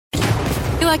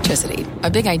Electricity, a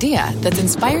big idea that's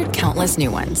inspired countless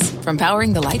new ones. From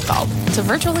powering the light bulb to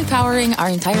virtually powering our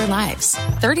entire lives.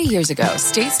 30 years ago,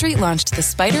 State Street launched the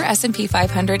SPDR S&P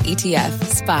 500 ETF,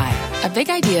 SPY. A big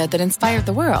idea that inspired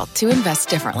the world to invest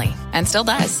differently. And still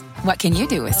does. What can you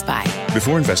do with SPY?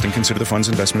 Before investing, consider the fund's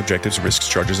investment objectives, risks,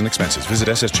 charges, and expenses. Visit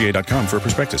ssga.com for a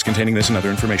prospectus containing this and other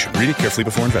information. Read it carefully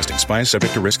before investing. SPY is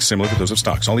subject to risks similar to those of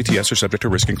stocks. All ETFs are subject to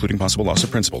risk, including possible loss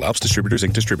of principal. Alps Distributors,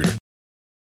 Inc. Distributor.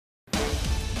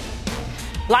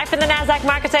 Live from the NASDAQ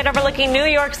market site overlooking New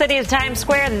York City's Times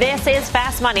Square, this is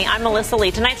Fast Money. I'm Melissa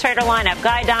Lee. Tonight's trader lineup,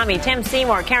 Guy Adami, Tim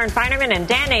Seymour, Karen Feinerman, and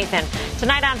Dan Nathan.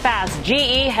 Tonight on Fast,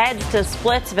 GE heads to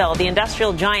Splitsville, the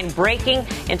industrial giant breaking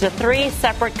into 3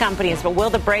 separate companies. But will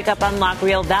the breakup unlock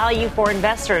real value for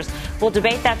investors? We'll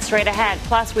debate that straight ahead.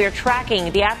 Plus, we are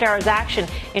tracking the after-hours action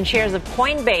in shares of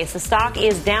Coinbase. The stock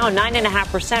is down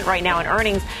 9.5% right now in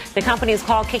earnings. The company's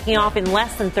call kicking off in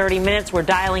less than 30 minutes. We're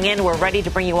dialing in. We're ready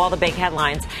to bring you all the big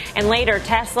headlines. And later,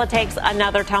 Tesla takes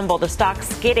another tumble. The stock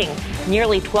skidding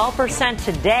nearly 12%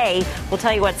 today. We'll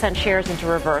tell you what sent shares into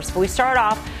reverse. But we start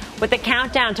off with the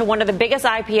countdown to one of the biggest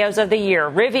IPOs of the year.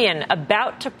 Rivian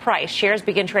about to price. Shares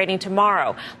begin trading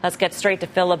tomorrow. Let's get straight to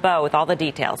Phil LeBeau with all the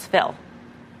details. Phil.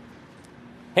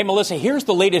 Hey, Melissa, here's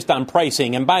the latest on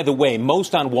pricing. And by the way,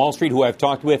 most on Wall Street who I've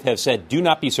talked with have said do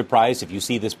not be surprised if you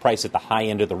see this price at the high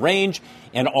end of the range.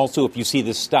 And also if you see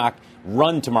this stock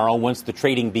run tomorrow once the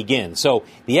trading begins. So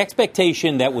the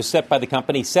expectation that was set by the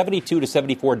company, $72 to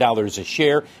 $74 a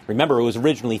share. Remember, it was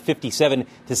originally $57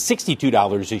 to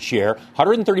 $62 a share.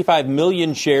 135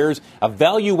 million shares, a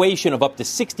valuation of up to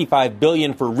 $65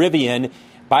 billion for Rivian.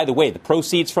 By the way, the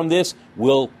proceeds from this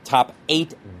will top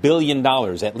 $8 billion.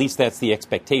 At least that's the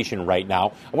expectation right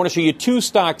now. I want to show you 2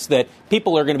 stocks that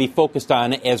people are going to be focused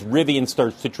on as Rivian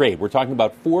starts to trade. We're talking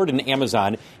about Ford and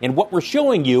Amazon. And what we're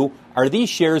showing you are these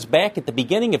shares back at the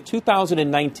beginning of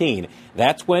 2019.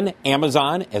 That's when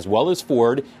Amazon, as well as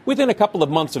Ford, within a couple of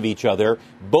months of each other,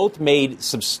 both made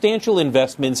substantial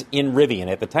investments in Rivian.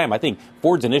 At the time, I think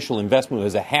Ford's initial investment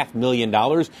was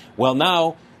 $500,000. Well,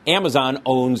 now Amazon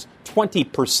owns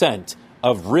 20%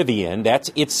 of Rivian. That's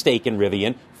its stake in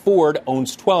Rivian. Ford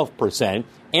owns 12%.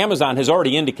 Amazon has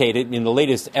already indicated in the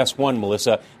latest S1,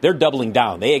 Melissa, they're doubling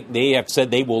down. They have said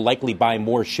they will likely buy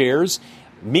more shares.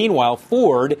 Meanwhile,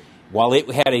 Ford, while it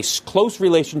had a close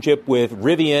relationship with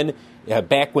Rivian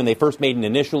back when they first made an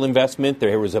initial investment,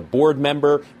 there was a board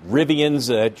member.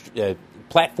 Rivian's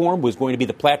platform was going to be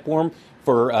the platform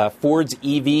for Ford's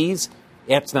EVs.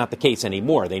 That's not the case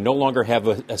anymore. They no longer have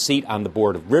a seat on the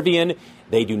board of Rivian.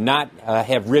 They do not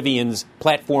have Rivian's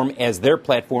platform as their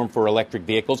platform for electric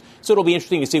vehicles. So it'll be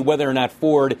interesting to see whether or not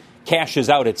Ford cashes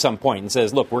out at some point and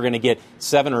says, look, we're going to get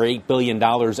 $7 or $8 billion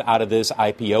out of this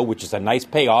IPO, which is a nice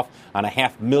payoff on a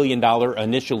 $500,000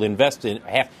 initial investment,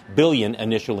 $500 million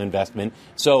initial investment.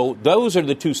 So those are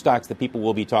the 2 stocks that people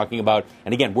will be talking about.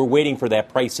 And again, we're waiting for that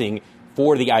pricing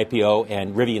for the IPO,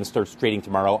 and Rivian starts trading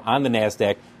tomorrow on the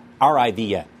NASDAQ.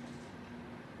 RIVN.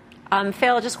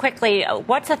 Phil, just quickly,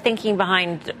 what's the thinking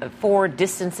behind Ford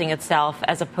distancing itself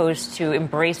as opposed to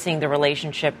embracing the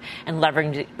relationship and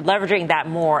leveraging that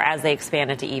more as they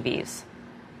expand into EVs?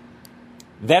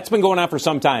 That's been going on for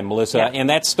some time, Melissa, yeah.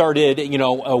 And that started,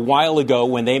 a while ago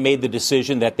when they made the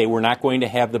decision that they were not going to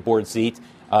have the board seat.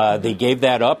 They gave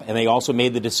that up, and they also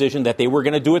made the decision that they were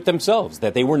going to do it themselves,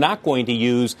 that they were not going to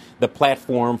use the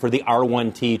platform for the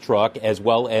R1T truck as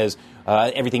well as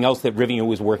everything else that Rivian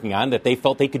was working on, that they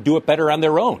felt they could do it better on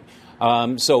their own.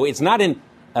 So it's not an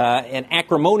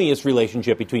acrimonious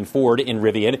relationship between Ford and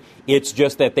Rivian. It's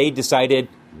just that they decided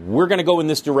we're going to go in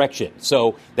this direction.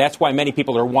 So that's why many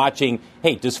people are watching,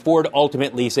 hey, does Ford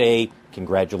ultimately say,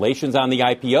 congratulations on the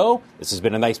IPO, this has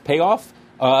been a nice payoff?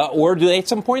 Or do they at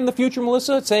some point in the future,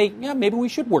 Melissa, say, yeah, maybe we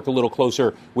should work a little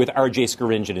closer with R.J.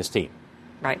 Scaringe and his team?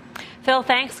 Right. Phil,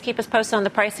 thanks. Keep us posted on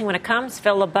the pricing when it comes.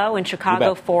 Phil LeBeau in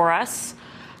Chicago for us.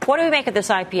 What do we make of this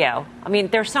IPO? I mean,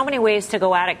 there's so many ways to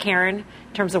go at it, Karen,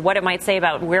 in terms of what it might say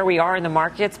about where we are in the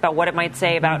markets, about what it might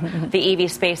say about the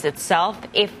EV space itself.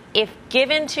 If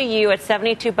given to you at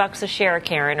 $72 a share,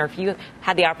 Karen, or if you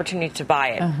had the opportunity to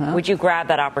buy it, would you grab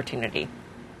that opportunity?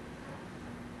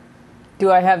 Do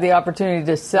I have the opportunity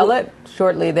to sell it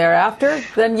shortly thereafter?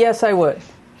 Then yes, I would.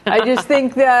 I just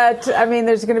think that,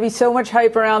 there's going to be so much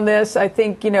hype around this. I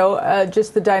think,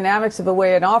 just the dynamics of the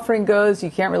way an offering goes,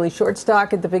 you can't really short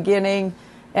stock at the beginning.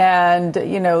 And,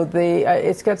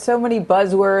 it's got so many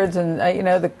buzzwords and,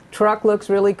 the truck looks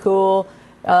really cool.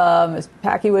 As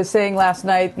Packy was saying last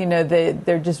night,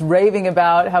 they're just raving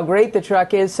about how great the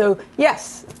truck is. So,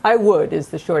 yes, I would is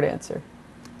the short answer.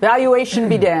 Valuation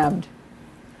be damned.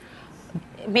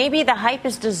 Maybe the hype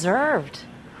is deserved.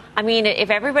 I mean, if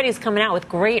everybody's coming out with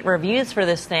great reviews for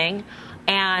this thing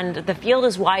and the field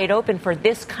is wide open for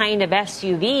this kind of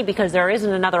SUV because there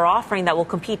isn't another offering that will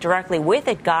compete directly with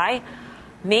it, Guy,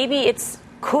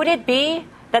 could it be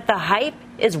that the hype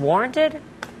is warranted?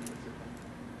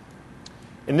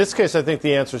 In this case, I think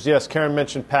the answer is yes. Karen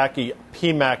mentioned Packy,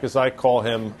 PMAC as I call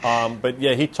him. But,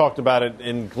 yeah, he talked about it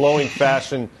in glowing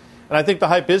fashion. And I think the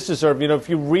hype is deserved. You know, if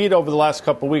you read over the last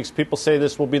couple of weeks, people say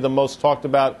this will be the most talked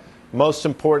about, most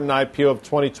important IPO of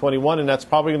 2021, and that's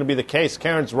probably going to be the case.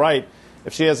 Karen's right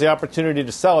if she has the opportunity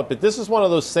to sell it. But this is one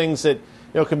of those things that,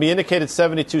 can be indicated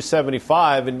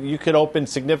 72.75, and you could open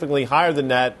significantly higher than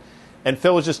that. And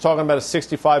Phil was just talking about a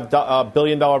 $65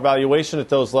 billion valuation at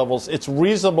those levels. It's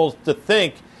reasonable to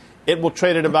think it will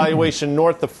trade at a valuation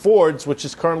north of Ford's, which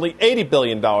is currently $80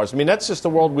 billion. I mean, that's just the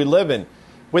world we live in.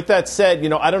 With that said,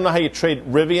 I don't know how you trade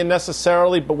Rivian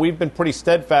necessarily, but we've been pretty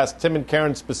steadfast, Tim and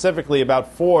Karen specifically,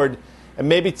 about Ford. And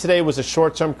maybe today was a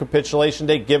short-term capitulation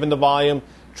day, given the volume.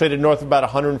 Traded north of about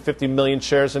 150 million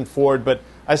shares in Ford, but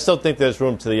I still think there's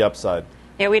room to the upside.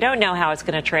 Yeah, we don't know how it's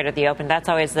going to trade at the open. That's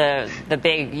always the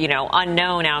big,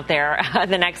 unknown out there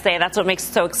the next day. That's what makes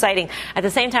it so exciting. At the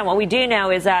same time, what we do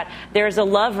know is that there's a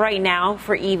love right now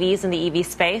for EVs in the EV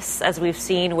space, as we've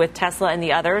seen with Tesla and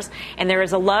the others. And there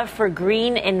is a love for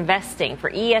green investing,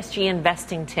 for ESG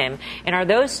investing, Tim. And are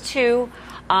those two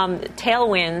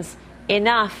tailwinds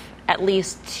enough, at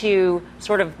least, to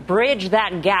sort of bridge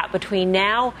that gap between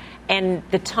now and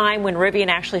the time when Rivian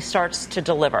actually starts to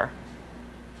deliver?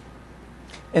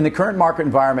 In the current market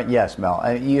environment, yes,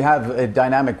 Mel. You have a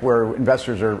dynamic where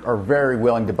investors are very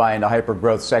willing to buy into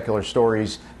hyper-growth secular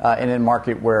stories in a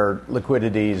market where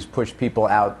liquidity has pushed people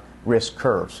out risk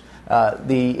curves.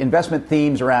 The investment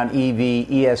themes around EV,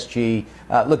 ESG.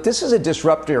 Look, this is a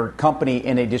disruptor company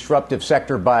in a disruptive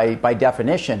sector by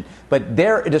definition, but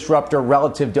they're a disruptor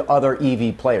relative to other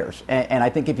EV players. And I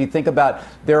think if you think about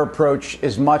their approach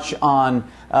as much on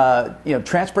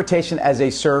transportation as a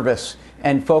service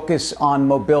and focus on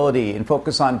mobility and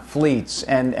focus on fleets.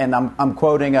 And I'm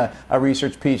quoting a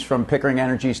research piece from Pickering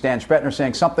Energy, Stan Spetner,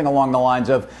 saying something along the lines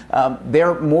of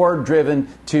they're more driven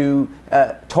to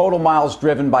total miles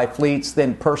driven by fleets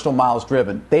than personal miles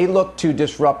driven. They look to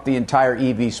disrupt the entire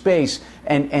EV space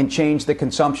and change the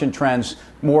consumption trends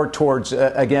more towards,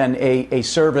 again, a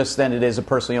service than it is a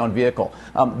personally owned vehicle.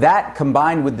 That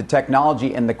combined with the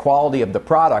technology and the quality of the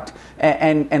product.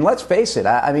 And let's face it,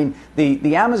 I mean,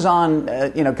 the Amazon,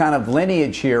 kind of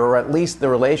lineage here, or at least the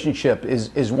relationship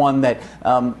is one that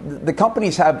the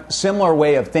companies have similar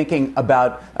way of thinking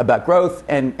about growth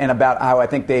and about how I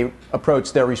think they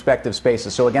approach their respective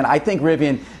spaces. So again, I think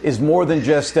Rivian is more than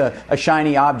just a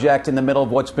shiny object in the middle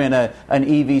of what's been an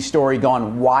EV story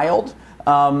gone wild.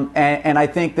 And I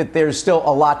think that there's still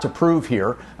a lot to prove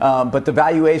here. But the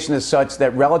valuation is such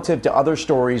that relative to other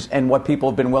stories and what people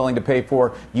have been willing to pay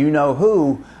for,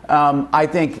 I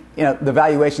think the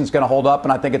valuation is going to hold up,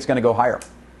 and I think it's going to go higher.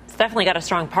 It's definitely got a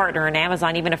strong partner in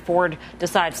Amazon. Even if Ford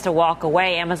decides to walk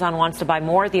away, Amazon wants to buy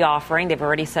more of the offering. They've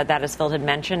already said that, as Phil had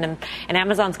mentioned. And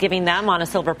Amazon's giving them, on a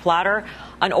silver platter,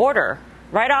 an order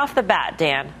right off the bat,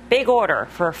 Dan. Big order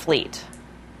for a fleet.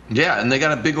 Yeah, and they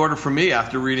got a big order from me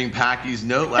after reading Packy's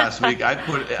note last week. I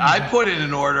put in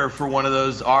an order for one of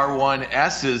those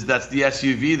R1S's. That's the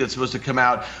SUV that's supposed to come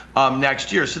out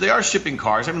next year. So they are shipping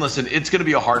cars. I mean, listen, it's going to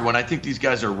be a hard one. I think these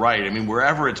guys are right. I mean,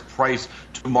 wherever it's priced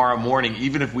tomorrow morning,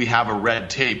 even if we have a red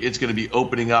tape, it's going to be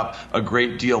opening up a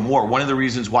great deal more. One of the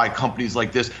reasons why companies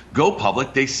like this go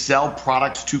public, they sell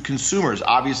products to consumers.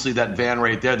 Obviously, that van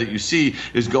right there that you see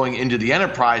is going into the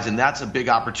enterprise, and that's a big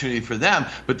opportunity for them.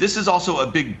 But this is also a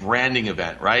big branding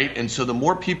event, right? And so the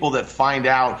more people that find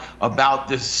out about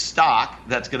this stock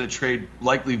that's going to trade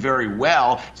likely very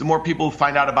well, the more people who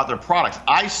find out about their products.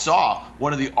 I saw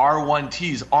one of the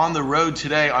R1Ts on the road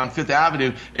today on Fifth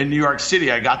Avenue in New York City.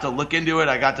 I got to look into it.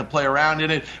 I got to play around in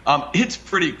it. It's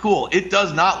pretty cool. It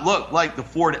does not look like the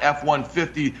Ford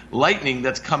F-150 Lightning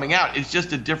that's coming out. It's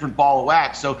just a different ball of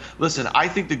wax. So listen, I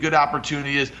think the good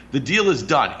opportunity is the deal is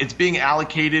done. It's being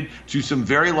allocated to some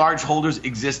very large holders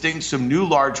existing, some new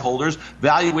large holders.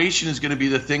 Valuation is going to be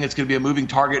the thing. It's going to be a moving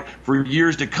target for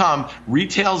years to come.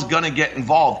 Retail's going to get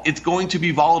involved. It's going to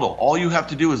be volatile. All you have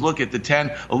to do is look at the 10,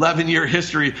 11-year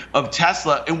history of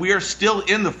Tesla, and we are still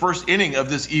in the first inning of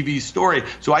this EV story.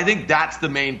 So I think that's the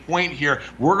main point here.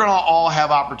 We're going to all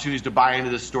have opportunities to buy into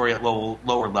this story at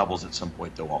lower levels at some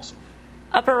point, though, also.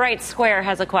 Upper right square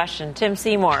has a question. Tim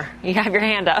Seymour, you have your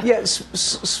hand up. Yes.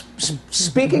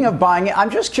 Speaking of buying it, I'm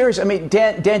just curious. I mean,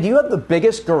 Dan, do you have the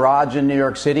biggest garage in New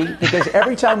York City? Because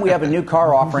every time we have a new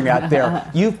car offering out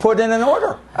there, you've put in an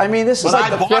order. I mean, this is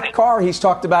like the fifth car he's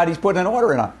talked about. He's put an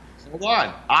order in on. Hold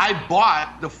on. I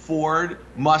bought the Ford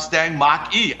Mustang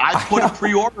Mach-E. I put a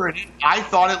pre-order in it. I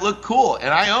thought it looked cool, and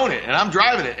I own it, and I'm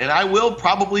driving it, and I will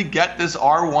probably get this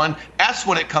R1S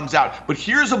when it comes out. But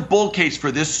here's a bull case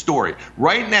for this story.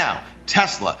 Right now,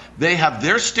 Tesla, they have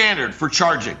their standard for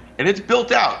charging, and it's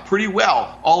built out pretty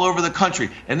well all over the country.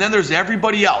 And then there's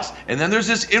everybody else, and then there's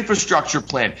this infrastructure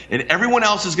plan, and everyone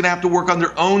else is going to have to work on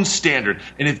their own standard.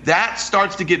 And if that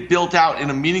starts to get built out in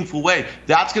a meaningful way,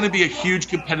 that's going to be a huge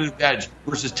competitive edge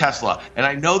versus Tesla. And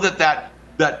I know that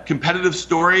competitive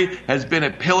story has been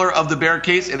a pillar of the bear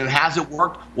case, and it hasn't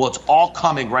worked. Well, it's all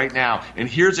coming right now. And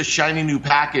here's a shiny new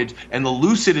package, and the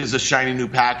Lucid is a shiny new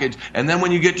package. And then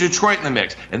when you get Detroit in the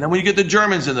mix, and then when you get the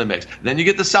Germans in the mix, then you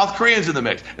get the South Koreans in the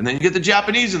mix, and then you get the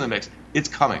Japanese in the mix, it's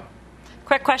coming.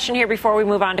 Quick question here before we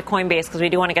move on to Coinbase, because we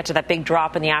do want to get to that big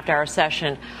drop in the after-hour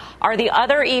session. Are the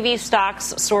other EV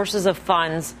stocks sources of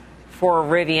funds for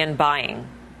Rivian buying?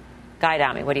 Guy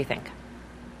Adami, what do you think?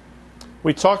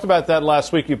 We talked about that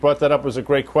last week. You brought that up. It was a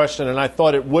great question, and I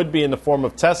thought it would be in the form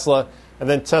of Tesla, and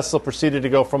then Tesla proceeded to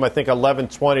go from, I think,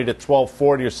 1120 to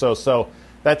 1240 or so. So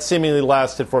that seemingly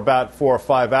lasted for about 4 or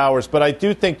 5 hours. But I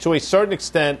do think, to a certain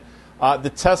extent, the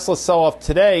Tesla sell-off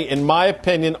today, in my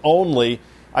opinion only,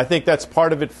 I think that's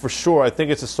part of it for sure. I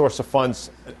think it's a source of funds,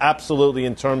 absolutely,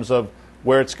 in terms of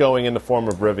where it's going in the form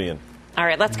of Rivian. All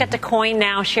right, let's get to Coin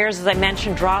now. Shares, as I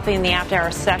mentioned, dropping in the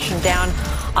after-hour session, down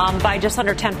by just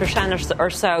under 10% or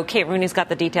so. Kate Rooney's got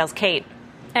the details. Kate.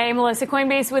 Hey, Melissa.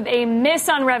 Coinbase with a miss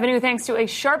on revenue thanks to a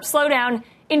sharp slowdown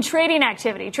in trading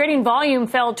activity. Trading volume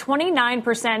fell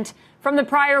 29% from the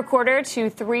prior quarter to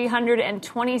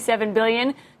 $327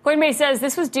 billion. Coinbase says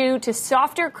this was due to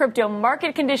softer crypto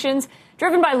market conditions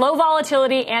driven by low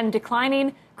volatility and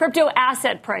declining crypto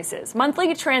asset prices.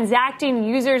 Monthly transacting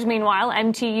users, meanwhile,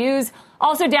 MTUs,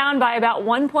 also down by about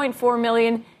 1.4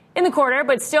 million in the quarter,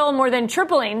 but still more than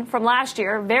tripling from last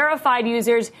year. Verified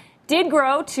users did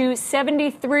grow to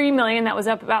 73 million. That was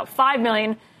up about 5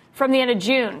 million from the end of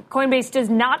June. Coinbase does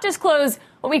not disclose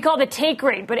what we call the take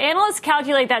rate, but analysts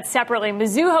calculate that separately.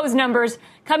 Mizuho's numbers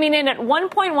coming in at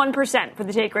 1.1% for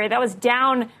the take rate. That was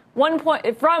down from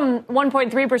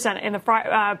 1.3% in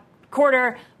the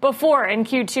quarter before in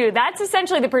Q2. That's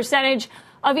essentially the percentage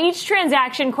of each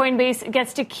transaction Coinbase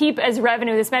gets to keep as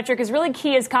revenue. This metric is really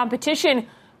key as competition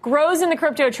grows in the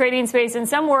crypto trading space, and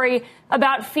some worry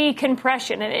about fee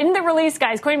compression. And in the release,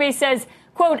 guys, Coinbase says,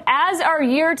 quote, as our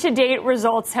year-to-date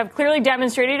results have clearly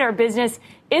demonstrated, our business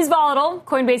is volatile.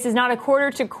 Coinbase is not a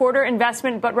quarter-to-quarter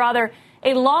investment, but rather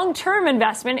a long-term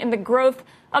investment in the growth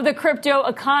of the crypto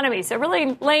economy. So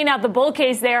really laying out the bull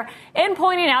case there and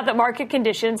pointing out that market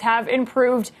conditions have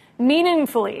improved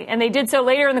meaningfully. And they did so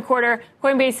later in the quarter.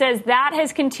 Coinbase says that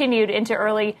has continued into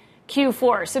early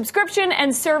Q4. Subscription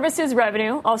and services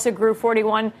revenue also grew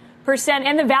 41%.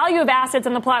 And the value of assets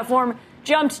on the platform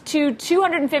jumped to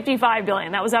 $255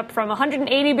 billion. That was up from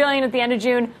 $180 billion at the end of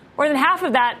June. More than half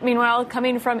of that, meanwhile,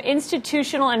 coming from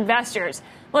institutional investors.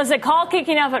 Melissa, call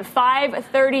kicking off at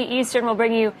 5:30 Eastern. We'll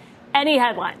bring you any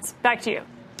headlines. Back to you.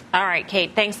 All right,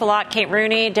 Kate. Thanks a lot. Kate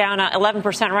Rooney down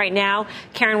 11% right now.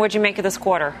 Karen, what'd you make of this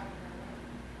quarter?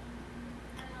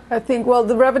 I think, well,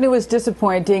 the revenue was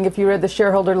disappointing. If you read the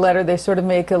shareholder letter, they sort of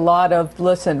make a lot of,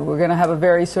 listen, we're going to have a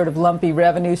very sort of lumpy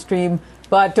revenue stream,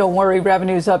 but don't worry,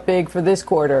 revenue's up big for this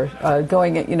quarter,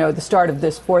 going at, the start of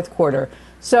this fourth quarter.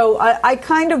 So I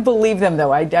kind of believe them,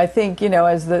 though. I think,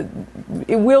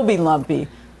 it will be lumpy.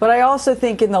 But I also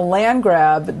think in the land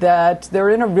grab that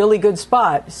they're in a really good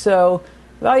spot. So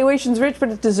valuation's rich, but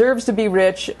it deserves to be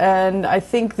rich. And I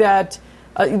think that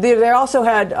they also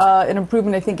had an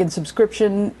improvement, I think, in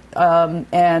subscription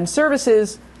and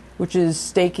services, which is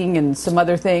staking and some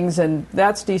other things. And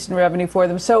that's decent revenue for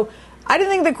them. So I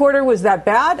didn't think the quarter was that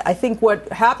bad. I think what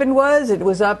happened was it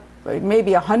was up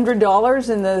maybe $100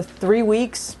 in the 3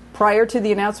 weeks prior to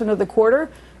the announcement of the quarter.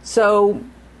 So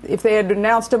if they had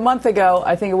announced a month ago,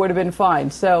 I think it would have been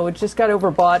fine. So it just got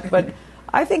overbought. But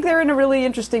I think they're in a really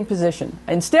interesting position.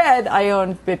 Instead, I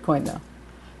own Bitcoin, though.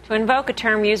 To invoke a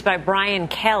term used by Brian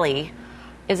Kelly,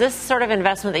 is this sort of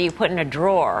investment that you put in a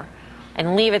drawer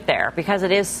and leave it there because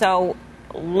it is so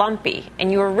lumpy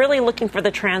and you were really looking for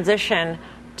the transition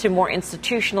to more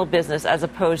institutional business as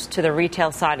opposed to the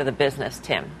retail side of the business,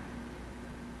 Tim?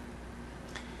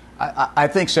 I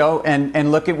think so.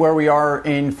 And look at where we are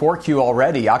in 4Q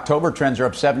already. October trends are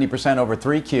up 70% over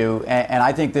 3Q. And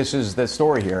I think this is the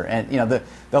story here. And,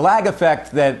 the lag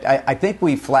effect that I think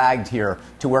we flagged here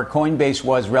to where Coinbase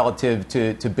was relative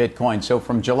to Bitcoin. So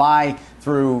from July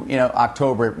through,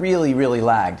 October, it really, really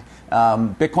lagged.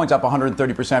 Bitcoin's up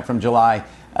 130% from July.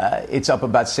 It's up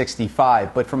about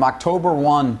 65. But from October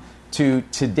 1 to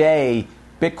today,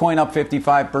 Bitcoin up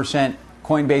 55%,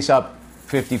 Coinbase up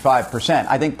 55%.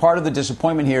 I think part of the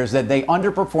disappointment here is that they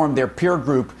underperformed their peer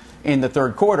group in the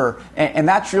third quarter, and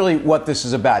that's really what this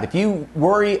is about. If you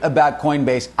worry about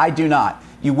Coinbase, I do not.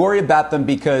 You worry about them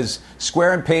because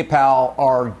Square and PayPal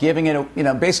are giving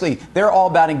it, basically they're all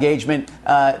about engagement.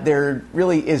 There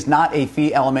really is not a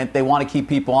fee element. They want to keep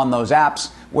people on those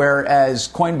apps. Whereas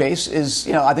Coinbase is,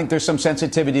 I think there's some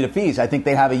sensitivity to fees. I think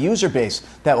they have a user base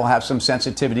that will have some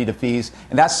sensitivity to fees,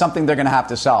 and that's something they're going to have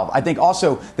to solve. I think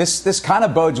also this kind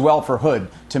of bodes well for Hood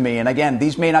to me. And again,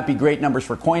 these may not be great numbers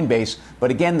for Coinbase, but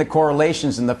again, the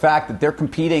correlations and the fact that they're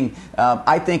competing,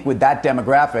 I think, with that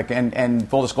demographic. And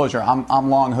full disclosure, I'm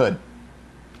long Hood.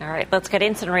 All right, let's get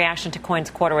instant reaction to Coin's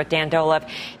quarter with Dan Dolev.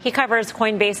 He covers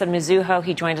Coinbase and Mizuho.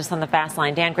 He joined us on the Fast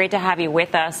Line. Dan, great to have you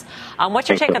with us. What's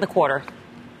your take on the quarter?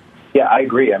 Yeah, I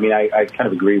agree. I mean, I kind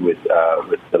of agree with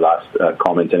the last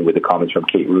comment and with the comments from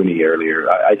Kate Rooney earlier.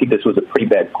 I think this was a pretty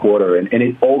bad quarter, and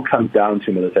it all comes down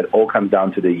to, Melissa,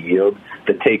 the yield,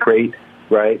 the take rate,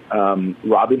 right?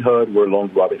 Robinhood, we're long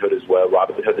Robinhood as well.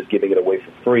 Robinhood is giving it away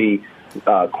for free.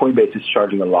 Coinbase is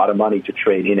charging a lot of money to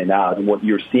trade in and out. And what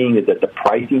you're seeing is that the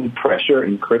pricing pressure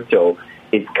in crypto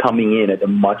is coming in at a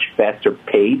much faster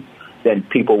pace than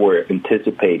people were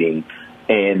anticipating.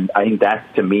 And I think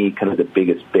that's, to me, kind of the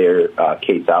biggest bear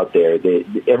case out there.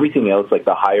 Everything else, like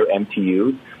the higher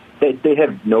MTUs, they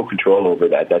have no control over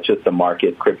that. That's just the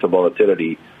market, crypto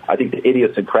volatility. I think the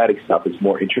idiosyncratic stuff is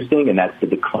more interesting, and that's the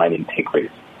decline in take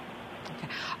rates.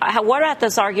 What about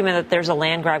this argument that there's a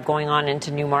land grab going on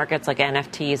into new markets like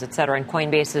NFTs, et cetera, and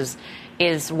Coinbase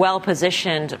is well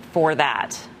positioned for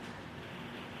that?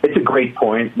 It's a great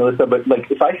point, Melissa. But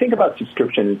if I think about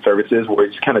subscription and services, where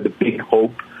it's kind of the big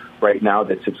hope right now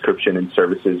that subscription and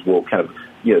services will kind of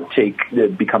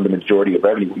become the majority of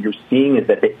revenue, what you're seeing is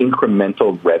that the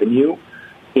incremental revenue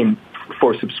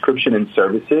for subscription and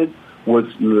services was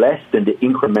less than the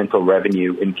incremental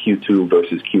revenue in Q2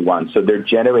 versus Q1. So they're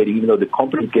generating, even though the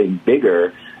company's getting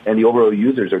bigger and the overall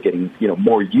users are getting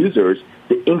more users,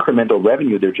 the incremental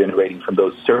revenue they're generating from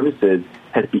those services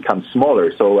has become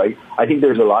smaller. So I think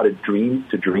there's a lot of dreams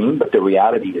to dream, but the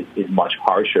reality is much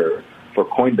harsher for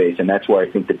Coinbase, and that's where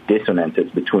I think the dissonance is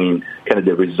between kind of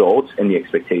the results and the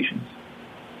expectations.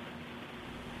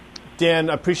 Dan,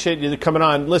 I appreciate you coming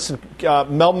on. Listen,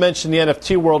 Mel mentioned the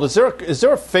NFT world. Is there a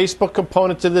Facebook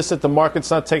component to this that the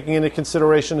market's not taking into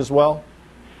consideration as well?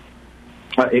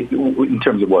 In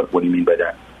terms of what? What do you mean by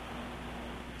that?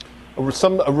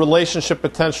 A relationship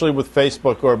potentially with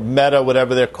Facebook or Meta,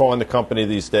 whatever they're calling the company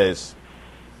these days.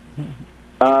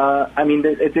 I mean,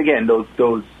 it's again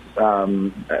those.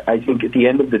 I think at the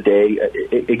end of the day,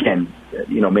 again,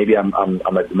 maybe I'm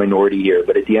a minority here,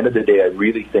 but at the end of the day, I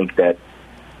really think that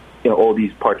all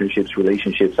these partnerships,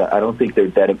 relationships, I don't think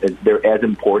they're as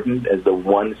important as the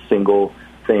one single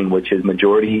thing, which is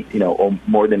majority,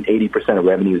 more than 80% of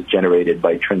revenue is generated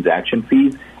by transaction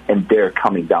fees, and they're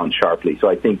coming down sharply. So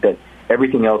I think that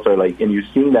everything else are and you're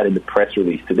seeing that in the press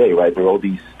release today, right? There are all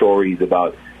these stories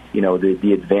about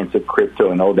the advance of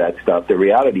crypto and all that stuff. The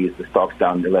reality is the stock's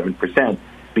down 11%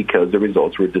 because the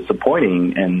results were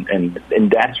disappointing,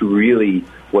 and that's really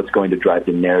what's going to drive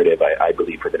the narrative, I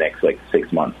believe, for the next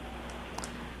 6 months.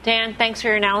 Dan, thanks for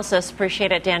your analysis.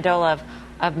 Appreciate it. Dan Dolev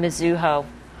of Mizuho.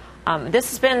 This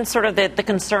has been sort of the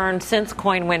concern since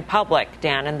Coin went public,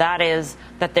 Dan, and that is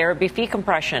that there would be fee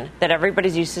compression, that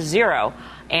everybody's used to zero,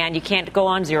 and you can't go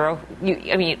on zero.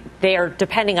 They are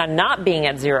depending on not being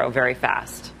at zero very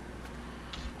fast.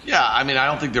 Yeah, I mean, I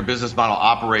don't think their business model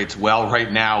operates well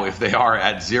right now if they are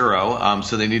at zero.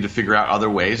 So they need to figure out other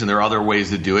ways, and there are other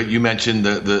ways to do it. You mentioned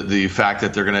the fact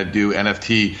that they're going to do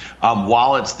NFT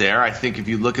wallets there. I think if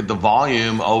you look at the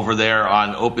volume over there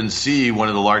on OpenSea, one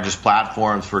of the largest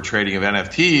platforms for trading of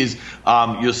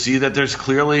NFTs, you'll see that there's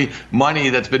clearly money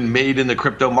that's been made in the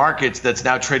crypto markets that's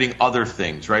now trading other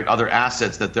things, right? Other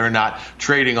assets that they're not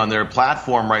trading on their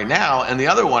platform right now. And the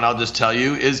other one I'll just tell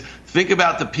you is, think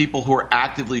about the people who are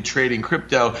actively trading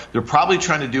crypto. They're probably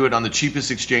trying to do it on the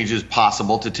cheapest exchanges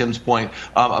possible, to Tim's point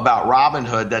about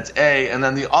Robinhood. That's A. And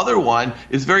then the other one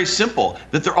is very simple,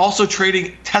 that they're also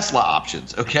trading Tesla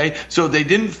options, okay? So they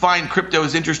didn't find crypto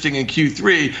as interesting in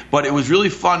Q3, but it was really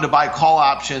fun to buy call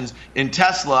options in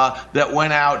Tesla that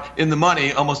went out in the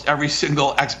money almost every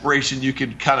single expiration you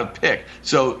could kind of pick.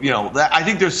 So, I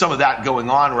think there's some of that going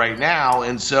on right now.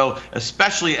 And so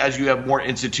especially as you have more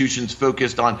institutions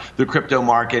focused on the crypto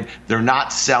market, they're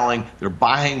not selling, they're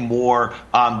buying more.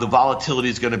 The volatility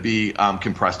is going to be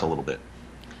compressed a little bit.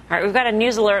 All right, we've got a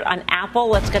news alert on Apple.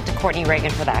 Let's get to Courtney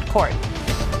Reagan for that. Court.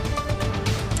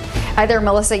 Hi there,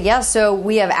 Melissa. Yes, so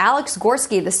we have Alex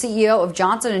Gorsky, the CEO of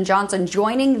Johnson & Johnson,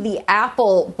 joining the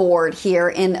Apple board here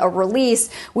in a release.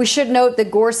 We should note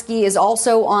that Gorsky is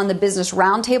also on the Business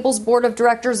Roundtable's board of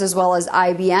directors, as well as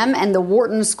IBM and the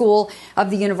Wharton School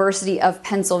of the University of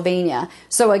Pennsylvania.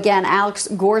 So again, Alex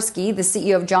Gorsky, the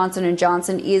CEO of Johnson &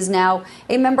 Johnson, is now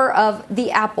a member of the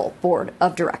Apple board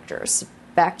of directors.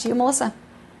 Back to you, Melissa.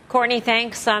 Courtney,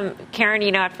 thanks. Karen,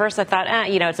 at first I thought,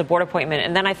 it's a board appointment.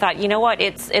 And then I thought, you know what?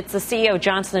 It's the CEO of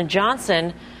Johnson &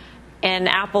 Johnson, and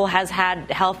Apple has had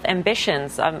health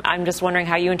ambitions. I'm just wondering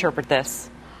how you interpret this.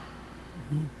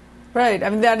 Right. I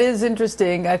mean, that is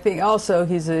interesting. I think also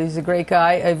he's a great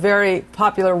guy, a very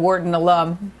popular Wharton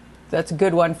alum. That's a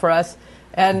good one for us.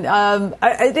 And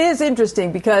it is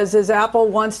interesting because as Apple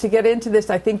wants to get into this,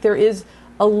 I think there is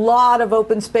a lot of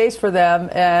open space for them,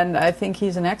 and I think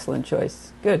he's an excellent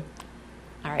choice. Good.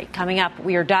 All right, coming up,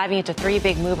 we are diving into three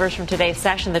big movers from today's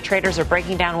session. The traders are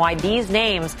breaking down why these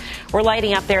names were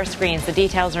lighting up their screens. The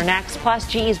details are next. Plus,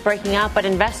 GE is breaking up, but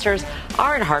investors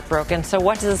aren't heartbroken. So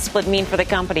what does the split mean for the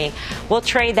company? We'll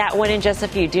trade that one in just a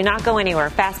few. Do not go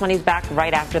anywhere. Fast Money's back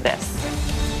right after this.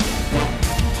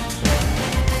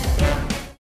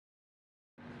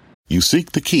 You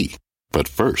seek the key. But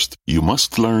first, you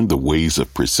must learn the ways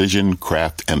of precision,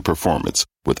 craft, and performance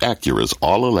with Acura's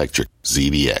all-electric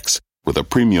ZDX. With a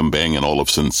premium Bang &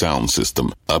 Olufsen sound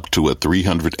system up to a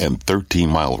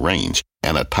 313-mile range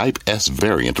and a Type S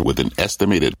variant with an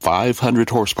estimated 500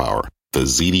 horsepower, the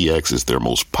ZDX is their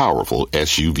most powerful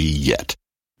SUV yet.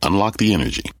 Unlock the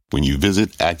energy when you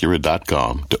visit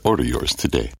Acura.com to order yours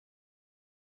today.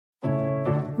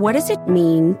 What does it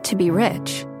mean to be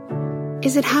rich?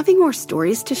 Is it having more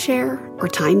stories to share or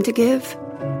time to give?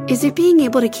 Is it being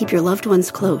able to keep your loved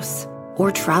ones close or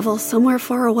travel somewhere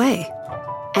far away?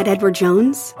 At Edward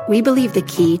Jones, we believe the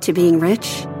key to being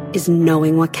rich is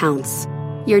knowing what counts.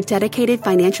 Your dedicated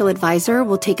financial advisor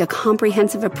will take a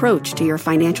comprehensive approach to your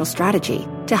financial strategy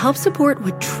to help support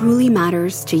what truly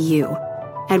matters to you.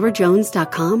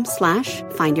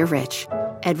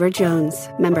 EdwardJones.com/findyourrich. Edward Jones,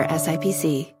 member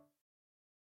SIPC.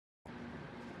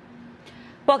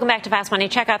 Welcome back to Fast Money.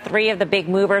 Check out three of the big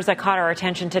movers that caught our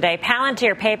attention today.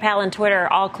 Palantir, PayPal, and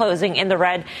Twitter all closing in the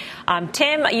red.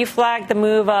 Tim, you flagged the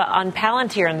move on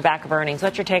Palantir in the back of earnings.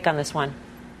 What's your take on this one?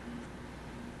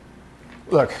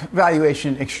 Look,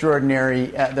 valuation extraordinary.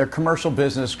 Their commercial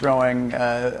business growing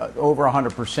over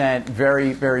 100%,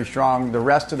 very, very strong. The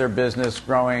rest of their business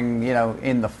growing,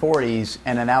 in the 40s,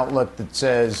 and an outlook that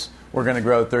says we're going to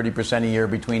grow 30% a year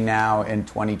between now and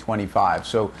 2025.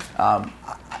 So,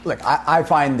 look, I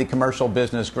find the commercial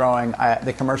business growing,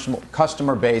 the commercial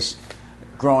customer base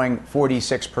growing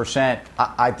 46%,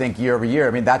 I think, year over year.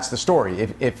 I mean, that's the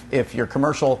story. If your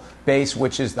commercial base,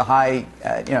 which is the high,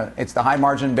 it's the high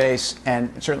margin base,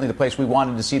 and certainly the place we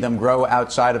wanted to see them grow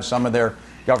outside of some of their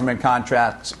government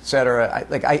contracts, et cetera.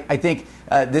 I think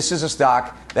this is a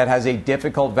stock that has a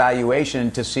difficult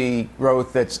valuation to see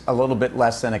growth that's a little bit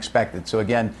less than expected. So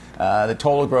again, the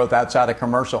total growth outside of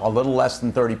commercial, a little less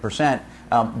than 30%.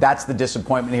 That's the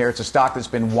disappointment here. It's a stock that's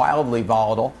been wildly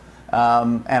volatile.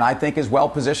 And I think is well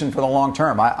positioned for the long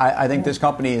term. I think this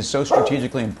company is so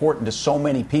strategically important to so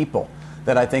many people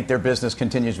that I think their business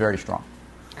continues very strong.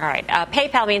 All right.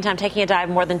 PayPal, meantime, taking a dive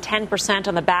more than 10%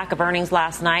 on the back of earnings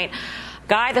last night.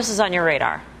 Guy, this is on your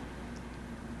radar.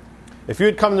 If you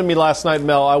had come to me last night,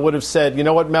 Mel, I would have said, you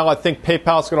know what, Mel, I think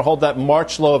PayPal's going to hold that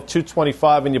March low of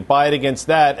 225 and you buy it against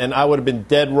that, and I would have been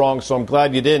dead wrong, so I'm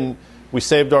glad you didn't. We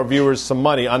saved our viewers some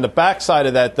money. On the backside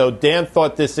of that, though, Dan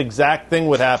thought this exact thing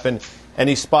would happen, and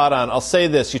he's spot on. I'll say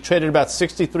this. You traded about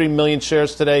 63 million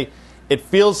shares today. It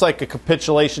feels like a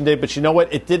capitulation day, but you know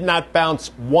what? It did not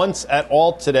bounce once at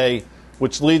all today,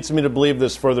 which leads me to believe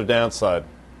there's further downside.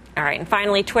 All right. And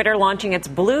finally, Twitter launching its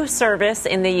Blue service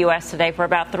in the U.S. today for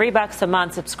about $3 a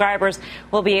month. Subscribers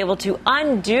will be able to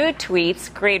undo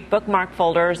tweets, create bookmark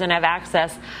folders, and have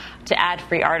access to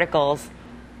ad-free articles.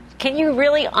 Can you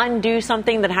really undo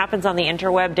something that happens on the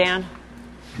interweb, Dan?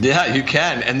 Yeah, you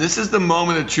can. And this is the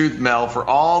moment of truth, Mel, for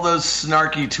all those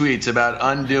snarky tweets about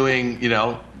undoing,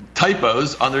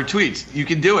 typos on their tweets. You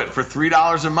can do it for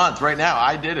 $3 a month right now.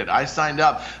 I did it. I signed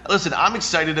up. Listen, I'm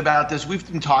excited about this. We've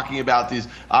been talking about this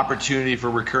opportunity for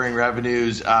recurring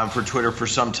revenues for Twitter for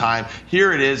some time.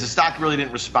 Here it is. The stock really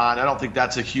didn't respond. I don't think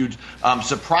that's a huge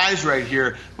surprise right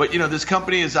here. But, this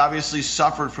company has obviously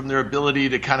suffered from their ability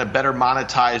to kind of better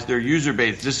monetize their user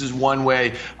base. This is one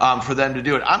way for them to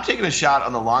do it. I'm taking a shot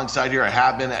on the long side here. I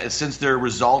have been since their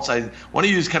results. I want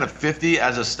to use kind of 50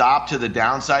 as a stop to the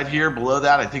downside here. Below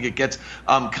that, I think it it gets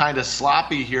kind of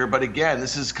sloppy here. But again,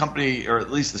 this is company, or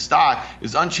at least the stock,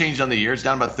 is unchanged on the year. It's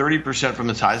down about 30% from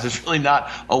its highs. There's really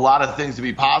not a lot of things to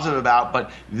be positive about.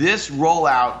 But this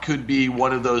rollout could be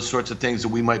one of those sorts of things that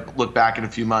we might look back in a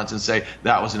few months and say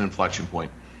that was an inflection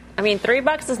point. I mean,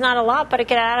 $3 is not a lot, but it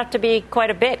could add up to be quite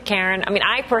a bit, Karen. I mean,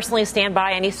 I personally stand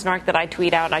by any snark that I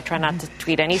tweet out. I try not to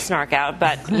tweet any snark out,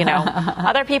 but,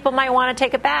 other people might want to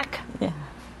take it back.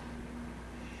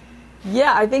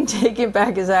 Yeah, I think taking it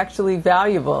back is actually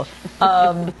valuable.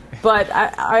 But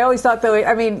I always thought, though,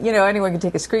 I mean, anyone can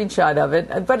take a screenshot of it.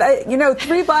 But,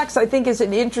 $3 I think is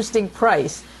an interesting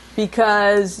price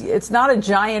because it's not a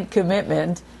giant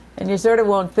commitment and you sort of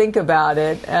won't think about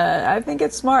it. I think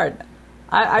it's smart.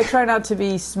 I try not to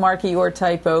be smarky or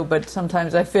typo, but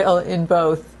sometimes I fail in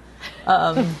both.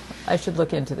 I should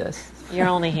look into this. You're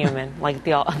only human, like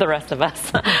the rest of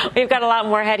us. We've got a lot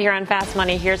more ahead here on Fast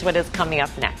Money. Here's what is coming up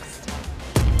next.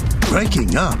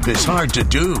 Breaking up is hard to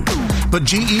do, but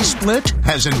GE Split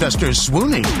has investors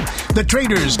swooning. The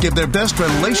traders give their best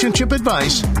relationship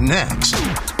advice next.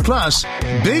 Plus,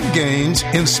 big gains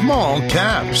in small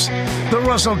caps. The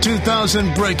Russell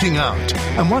 2000 breaking out,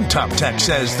 and one top tech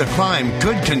says the climb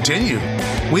could continue.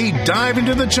 We dive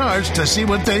into the charts to see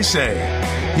what they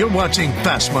say. You're watching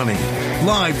Fast Money,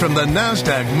 live from the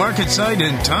NASDAQ market site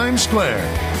in Times Square.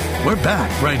 We're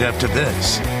back right after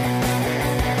this.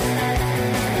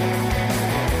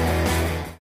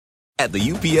 At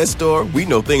the UPS Store, we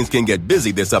know things can get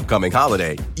busy this upcoming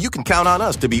holiday. You can count on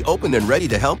us to be open and ready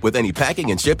to help with any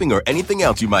packing and shipping or anything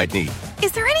else you might need.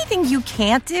 Is there anything you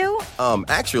can't do?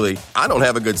 Actually, I don't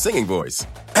have a good singing voice.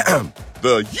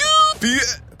 The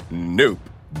UPS... Nope.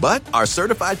 But our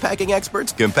certified packing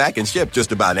experts can pack and ship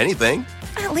just about anything.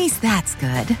 At least that's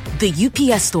good. The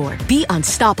UPS Store. Be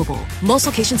unstoppable. Most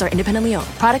locations are independently owned.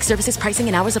 Product, services, pricing,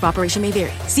 and hours of operation may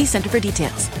vary. See Center for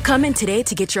details. Come in today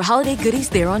to get your holiday goodies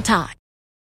there on time.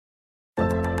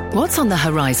 What's on the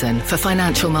horizon for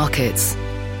financial markets?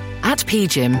 At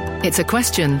PGIM, it's a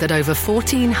question that over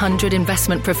 1,400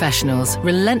 investment professionals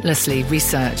relentlessly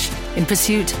research in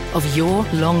pursuit of your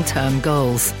long-term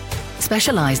goals.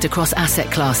 Specialized across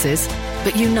asset classes,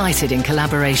 but united in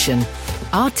collaboration.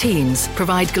 Our teams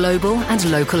provide global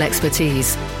and local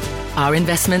expertise. Our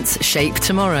investments shape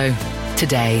tomorrow,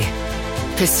 today.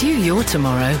 Pursue your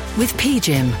tomorrow with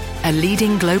PGIM, a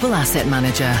leading global asset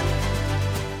manager.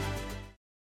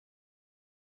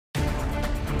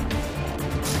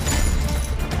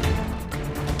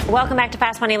 Welcome back to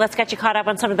Fast Money. Let's get you caught up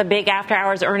on some of the big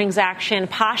after-hours earnings action.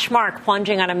 Poshmark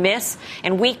plunging on a miss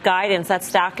and weak guidance. That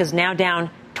stock is now down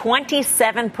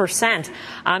 27%.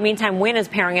 Meantime, Wynn is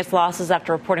paring its losses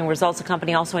after reporting results. The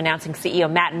company also announcing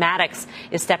CEO Matt Maddox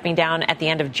is stepping down at the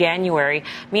end of January.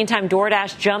 Meantime,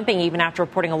 DoorDash jumping even after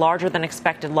reporting a larger than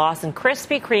expected loss, and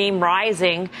Krispy Kreme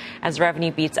rising as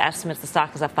revenue beats estimates. The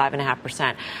stock is up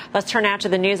 5.5%. Let's turn now to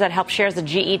the news that helped shares of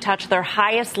GE touch their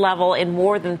highest level in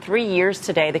more than 3 years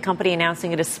today. The company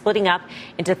announcing it is splitting up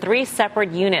into 3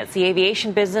 separate units. The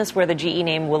aviation business, where the GE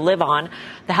name will live on,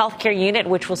 the healthcare unit,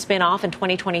 which will spin off in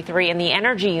 2023, and the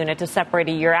energy unit to separate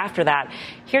a year after that.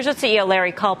 Here's what CEO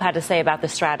Larry Culp had to say about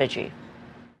this strategy.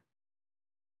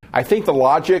 I think the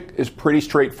logic is pretty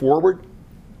straightforward.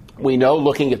 We know,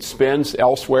 looking at spins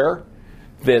elsewhere,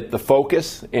 that the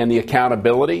focus and the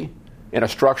accountability in a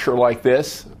structure like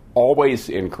this always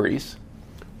increase.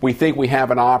 We think we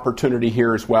have an opportunity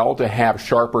here as well to have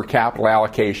sharper capital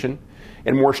allocation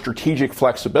and more strategic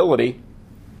flexibility.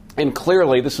 And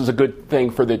clearly, this is a good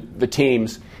thing for the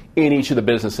teams in each of the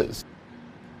businesses.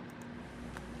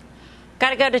 Got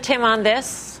to go to Tim on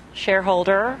this.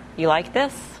 Shareholder, you like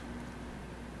this?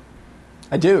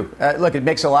 I do. Look, it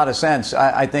makes a lot of sense.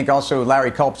 I think also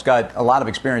Larry Culp's got a lot of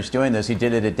experience doing this. He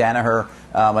did it at Danaher.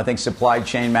 I think supply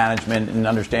chain management and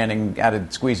understanding how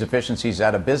to squeeze efficiencies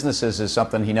out of businesses is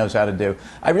something he knows how to do.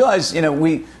 I realize,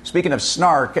 speaking of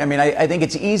snark, I think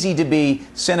it's easy to be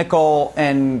cynical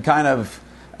and kind of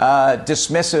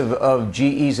dismissive of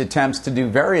GE's attempts to do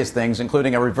various things,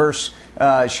 including a reverse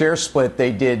share split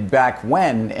they did back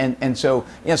when. And so,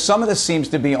 some of this seems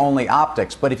to be only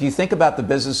optics. But if you think about the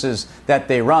businesses that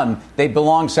they run, they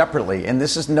belong separately. And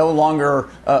this is no longer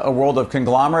a world of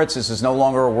conglomerates. This is no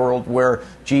longer a world where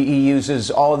GE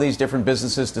uses all of these different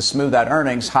businesses to smooth out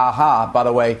earnings. Ha ha, by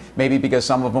the way, maybe because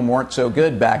some of them weren't so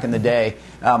good back in the day.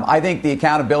 I think the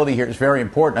accountability here is very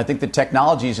important. I think the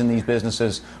technologies in these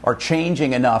businesses are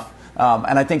changing enough.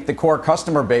 And I think the core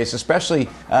customer base, especially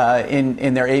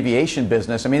in their aviation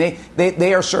business,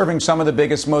 they are serving some of the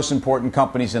biggest, most important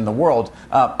companies in the world.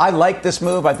 I like this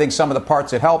move. I think some of the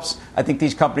parts it helps. I think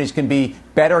these companies can be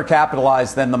better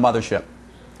capitalized than the mothership.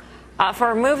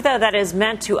 For a move, though, that is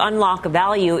meant to unlock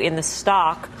value in the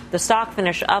stock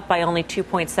finished up by only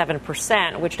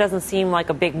 2.7%, which doesn't seem like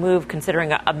a big move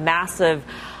considering a massive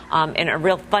and a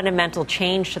real fundamental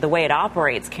change to the way it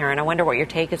operates. Karen, I wonder what your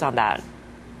take is on that.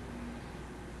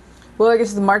 Well, I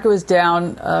guess the market was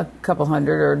down a couple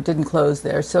hundred or didn't close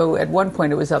there. So at one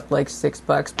point it was up like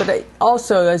 $6. But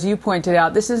also, as you pointed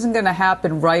out, this isn't going to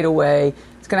happen right away.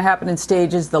 It's going to happen in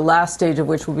stages, the last stage of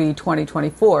which will be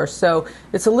 2024. So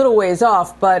it's a little ways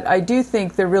off, but I do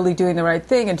think they're really doing the right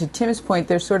thing. And to Tim's point,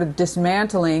 they're sort of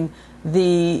dismantling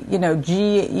GE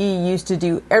used to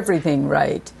do everything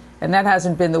right. And that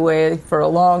hasn't been the way for a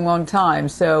long, long time.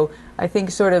 So I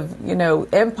think sort of,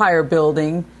 empire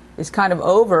building is kind of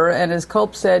over. And as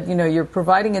Culp said, you're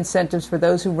providing incentives for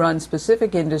those who run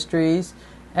specific industries.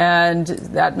 And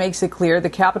that makes it clear the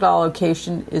capital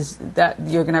allocation is that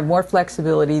you're going to have more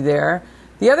flexibility there.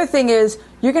 The other thing is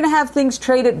you're going to have things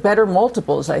trade at better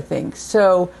multiples, I think.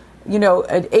 So,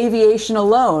 aviation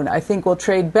alone, I think, will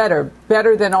trade better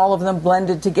than all of them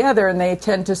blended together. And they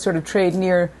tend to sort of trade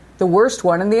near the worst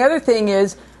one. And the other thing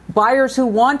is buyers who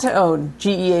want to own GE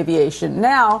Aviation.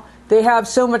 Now they have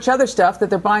so much other stuff that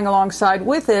they're buying alongside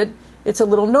with it. It's a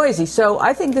little noisy. So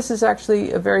I think this is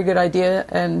actually a very good idea.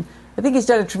 And I think he's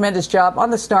done a tremendous job. On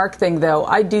the Snark thing, though,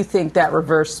 I do think that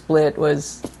reverse split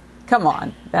was, come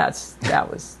on, that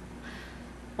was.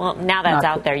 Well, now that's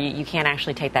out there, you can't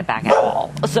actually take that back at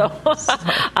all. So,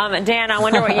 Dan, I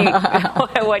wonder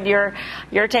what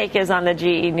your take is on the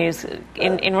GE news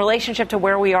in relationship to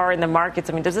where we are in the markets.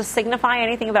 I mean, does this signify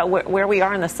anything about where we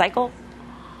are in the cycle?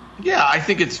 Yeah, I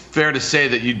think it's fair to say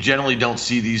that you generally don't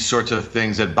see these sorts of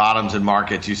things at bottoms in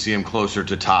markets. You see them closer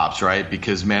to tops, right?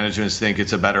 Because managements think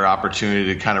it's a better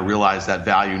opportunity to kind of realize that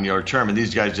value near term. And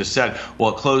these guys just said,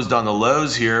 well, it closed on the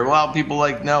lows here. Well, people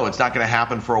no, it's not going to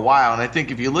happen for a while. And I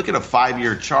think if you look at a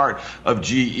 5-year chart of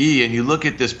GE and you look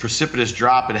at this precipitous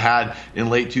drop it had in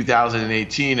late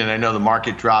 2018, and I know the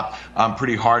market dropped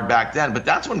pretty hard back then, but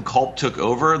that's when Culp took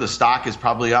over. The stock is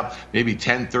probably up maybe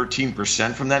 10,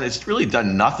 13% from then. It's really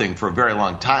done nothing for a very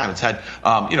long time. It's had,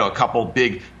 a couple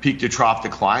big peak to trough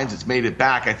declines. It's made it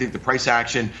back. I think the price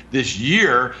action this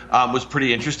year was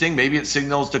pretty interesting. Maybe it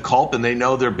signals to Culp, and they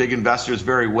know their big investors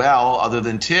very well, other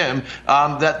than Tim,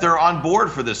 that they're on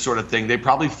board for this sort of thing. They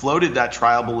probably floated that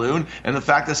trial balloon, and the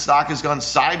fact that stock has gone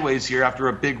sideways here after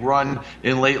a big run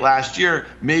in late last year,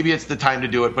 maybe it's the time to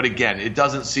do it. But again, it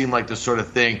doesn't seem like the sort of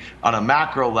thing on a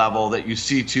macro level that you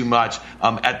see too much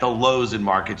at the lows in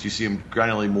markets. You see them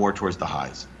generally more towards the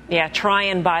highs. Yeah,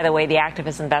 Trian, by the way, the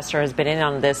activist investor, has been in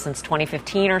on this since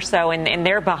 2015 or so, and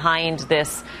they're behind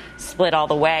this split all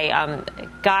the way.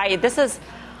 Guy, this is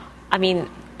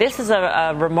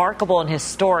a remarkable and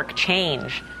historic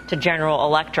change to General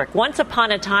Electric. Once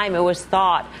upon a time, it was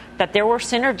thought that there were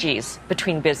synergies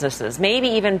between businesses, maybe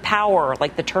even power,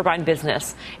 like the turbine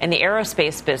business and the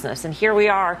aerospace business. And here we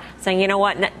are saying, you know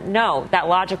what, no, that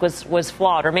logic was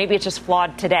flawed, or maybe it's just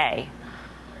flawed today.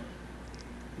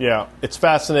 Yeah, it's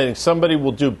fascinating.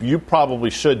 You probably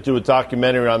should do a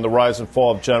documentary on the rise and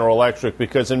fall of General Electric,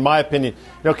 because in my opinion,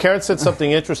 Karen said something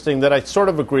interesting that I sort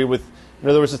of agree with.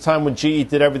 There was a time when GE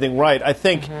did everything right. I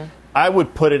think I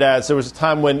would put it as there was a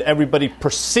time when everybody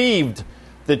perceived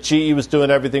that GE was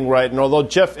doing everything right. And although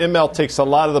Jeff Immelt takes a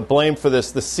lot of the blame for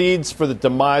this, the seeds for the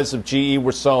demise of GE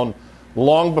were sown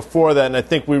long before that. And I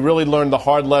think we really learned the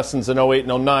hard lessons in 08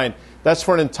 and 09. That's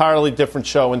for an entirely different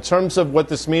show. In terms of what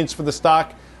this means for the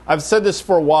stock, I've said this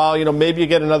for a while, maybe you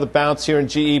get another bounce here in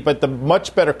GE, but the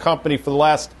much better company for the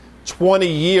last 20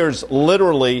 years,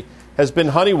 literally, has been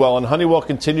Honeywell, and Honeywell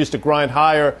continues to grind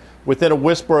higher within a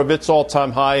whisper of its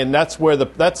all-time high, and that's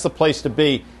the place to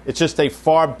be. It's just a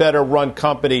far better run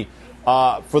company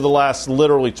for the last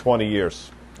literally 20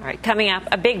 years. All right, coming up,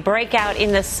 a big breakout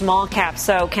in the small cap.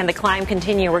 So can the climb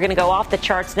continue? We're going to go off the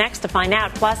charts next to find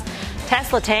out. Plus,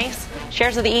 Tesla tanks.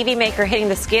 Shares of the EV maker hitting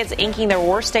the skids, inking their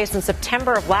worst day since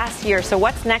September of last year. So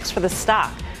what's next for the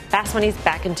stock? Fast Money's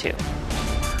back in 2.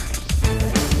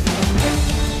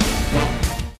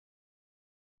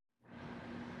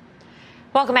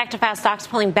 Welcome back to Fast Stocks,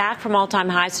 pulling back from all-time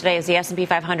highs today as the S&P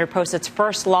 500 posts its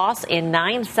first loss in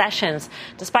 9 sessions.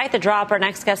 Despite the drop, our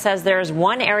next guest says there is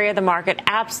one area of the market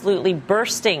absolutely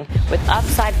bursting with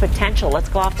upside potential. Let's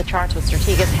go off the charts with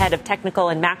Stratega's head of technical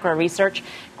and macro research,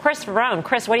 Chris Verone.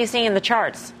 Chris, what are you seeing in the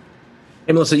charts?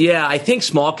 Hey, Melissa, I think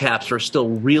small caps are still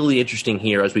really interesting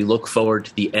here as we look forward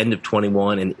to the end of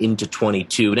 21 and into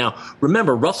 22. Now,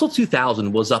 remember, Russell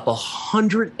 2000 was up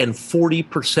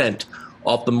 140%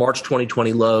 off the March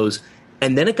 2020 lows,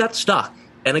 and then it got stuck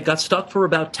and it got stuck for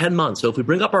about 10 months. So if we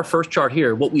bring up our first chart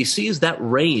here, what we see is that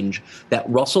range that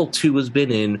Russell 2 has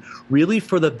been in really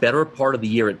for the better part of the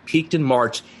year. It peaked in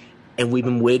March, and we've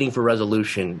been waiting for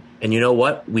resolution. And you know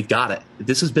what? We've got it.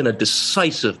 This has been a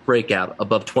decisive breakout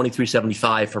above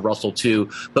 2375 for Russell 2.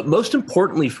 But most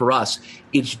importantly for us,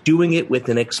 it's doing it with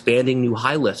an expanding new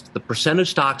high list. The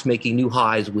percentage stocks making new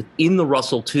highs within the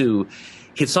Russell 2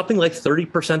 hit something like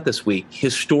 30% this week.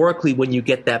 Historically, when you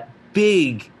get that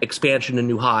big expansion in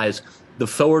new highs, the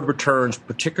forward returns,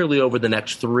 particularly over the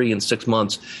next 3 and 6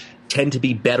 months, tend to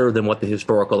be better than what the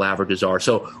historical averages are.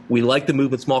 So we like the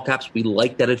move in small caps. We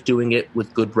like that it's doing it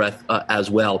with good breadth as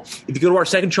well. If you go to our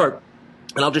second chart,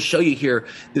 and I'll just show you here,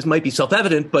 this might be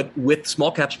self-evident, but with small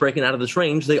caps breaking out of this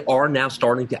range, they are now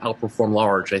starting to outperform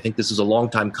large. I think this is a long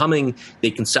time coming.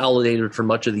 They consolidated for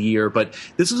much of the year, but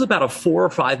this is about a 4 or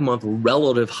 5 month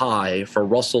relative high for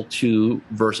Russell 2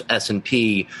 versus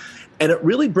S&P. And it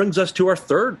really brings us to our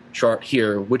third chart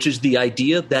here, which is the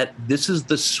idea that this is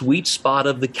the sweet spot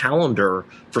of the calendar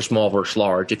for small versus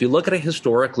large. If you look at it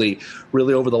historically,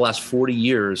 really over the last 40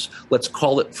 years, let's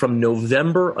call it from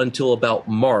November until about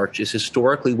March is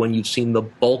historically when you've seen the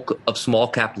bulk of small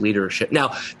cap leadership.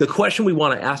 Now, the question we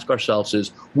want to ask ourselves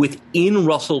is, within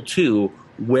Russell 2,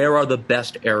 where are the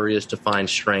best areas to find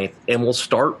strength? And we'll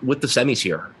start with the semis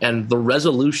here and the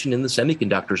resolution in the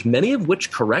semiconductors, many of which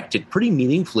corrected pretty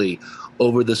meaningfully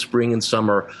over the spring and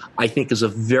summer, I think is a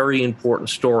very important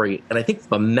story. And I think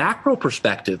from a macro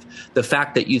perspective, the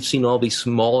fact that you've seen all these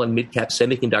small and mid-cap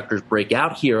semiconductors break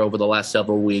out here over the last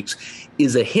several weeks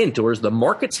is a hint, or is the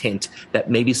market's hint,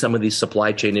 that maybe some of these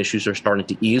supply chain issues are starting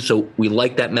to ease. So we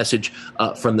like that message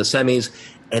from the semis.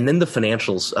 And then the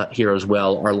financials here as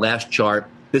well. Our last chart,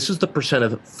 this is the percent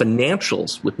of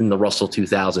financials within the Russell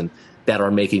 2000 that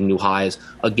are making new highs.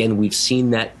 Again, we've seen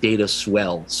that data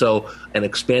swell. So an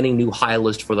expanding new high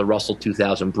list for the Russell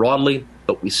 2000 broadly,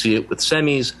 but we see it with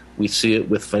semis, we see it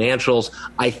with financials.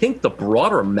 I think the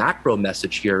broader macro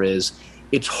message here is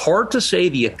it's hard to say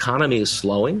the economy is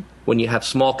slowing when you have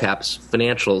small caps,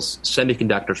 financials,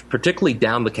 semiconductors, particularly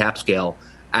down the cap scale,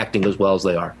 acting as well as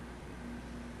they are.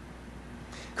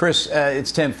 Chris,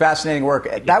 it's Tim. Fascinating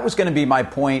work. That was going to be my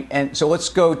point. And so let's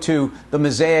go to the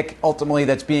mosaic ultimately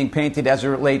that's being painted as it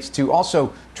relates to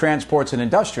also transports and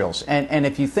industrials. And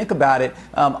if you think about it,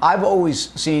 I've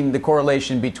always seen the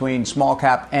correlation between small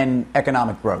cap and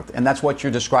economic growth. And that's what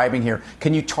you're describing here.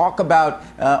 Can you talk about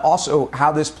also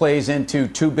how this plays into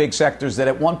two big sectors that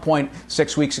at one point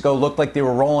 6 weeks ago looked like they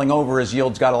were rolling over as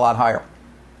yields got a lot higher?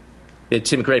 Yeah,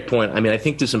 Tim, great point. I mean, I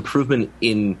think this improvement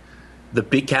in the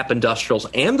big cap industrials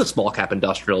and the small cap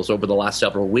industrials over the last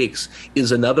several weeks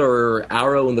is another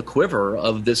arrow in the quiver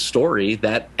of this story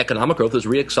that economic growth is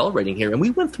reaccelerating here. And we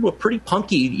went through a pretty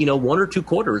punky, 1 or 2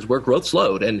 quarters where growth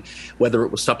slowed. And whether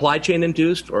it was supply chain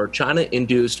induced or China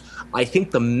induced, I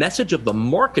think the message of the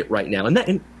market right now,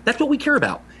 and that's what we care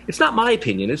about. It's not my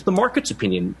opinion, it's the market's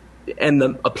opinion. And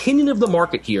the opinion of the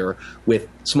market here with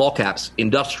small caps,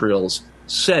 industrials,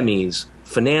 semis,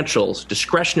 financials,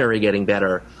 discretionary getting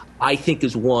better, I think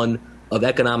is one of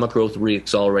economic growth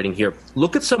reaccelerating here.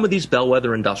 Look at some of these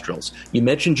bellwether industrials. You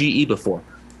mentioned GE before.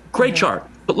 Great chart.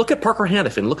 But look at Parker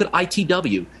Hannifin. Look at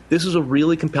ITW. This is a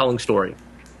really compelling story.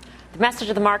 The message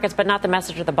of the markets, but not the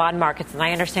message of the bond markets. And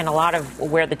I understand a lot of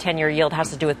where the 10-year yield has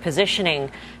to do with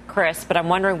positioning, Chris. But I'm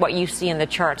wondering what you see in the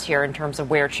charts here in terms of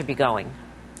where it should be going.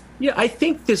 Yeah, I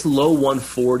think this low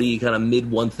 140, kind of mid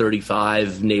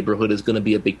 135 neighborhood is going to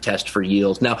be a big test for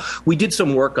yields. Now, we did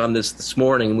some work on this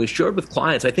morning, and we shared with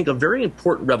clients, I think, a very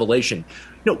important revelation.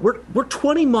 We're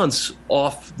 20 months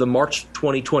off the March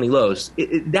 2020 lows.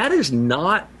 That is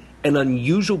not an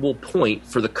unusual point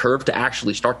for the curve to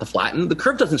actually start to flatten. The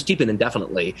curve doesn't steepen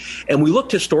indefinitely. And we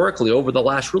looked historically over the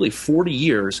last really 40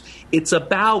 years, it's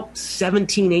about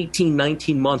 17, 18,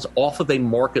 19 months off of a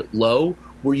market low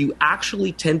where you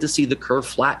actually tend to see the curve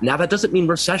flat. Now, that doesn't mean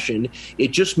recession.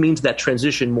 It just means that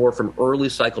transition more from early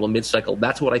cycle to mid-cycle.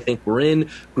 That's what I think we're in.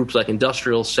 Groups like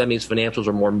industrials, semis, financials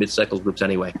are more mid-cycle groups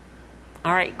anyway.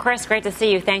 All right, Chris, great to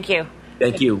see you. Thank you.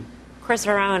 Thank you. Chris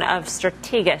Verone of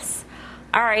Strategas.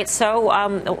 All right,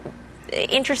 so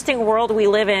interesting world we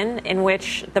live in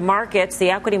which the markets,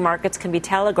 the equity markets, can be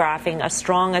telegraphing a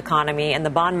strong economy, and the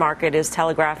bond market is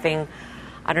telegraphing,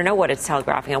 I don't know what it's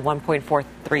telegraphing, a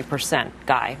 1.43%,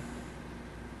 Guy.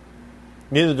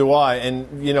 Neither do I.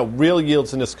 And, real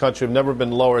yields in this country have never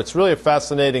been lower. It's really a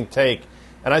fascinating take.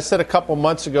 And I said a couple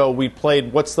months ago, we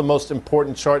played what's the most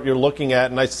important chart you're looking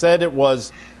at. And I said it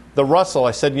was the Russell.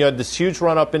 I said you had this huge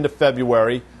run up into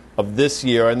February of this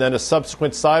year and then a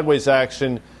subsequent sideways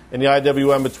action in the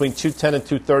IWM between 210 and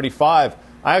 235.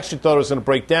 I actually thought it was going to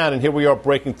break down, and here we are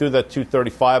breaking through that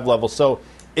 235 level. So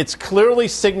it's clearly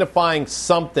signifying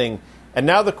something. And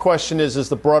now the question is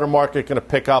the broader market going to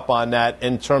pick up on that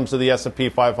in terms of the S&P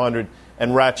 500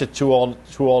 and ratchet to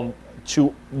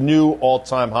new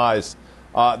all-time highs?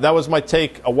 That was my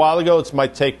take a while ago. It's my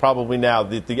take probably now.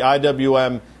 The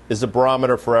IWM is a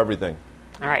barometer for everything.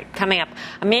 All right, coming up,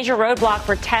 a major roadblock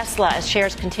for Tesla as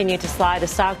shares continue to slide. The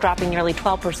stock dropping nearly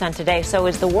 12% today. So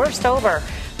is the worst over?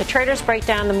 The traders break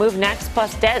down the move next,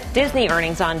 plus Disney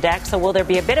earnings on deck. So will there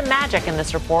be a bit of magic in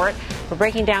this report? We're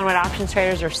breaking down what options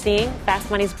traders are seeing. Fast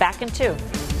Money's back in 2.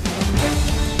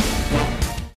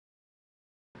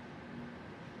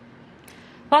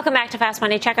 Welcome back to Fast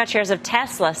Money. Check out shares of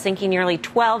Tesla sinking nearly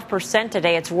 12%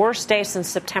 today. Its worst day since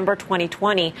September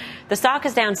 2020. The stock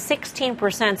is down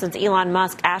 16% since Elon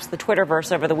Musk asked the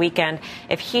Twitterverse over the weekend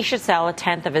if he should sell a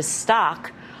tenth of his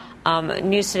stock.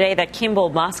 News today that Kimball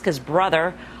Musk, his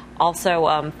brother,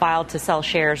 also filed to sell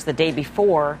shares the day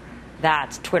before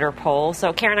that Twitter poll.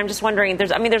 So, Karen, I'm just wondering,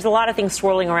 there's a lot of things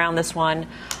swirling around this one.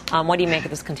 What do you make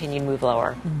of this continued move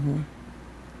lower? Mm-hmm.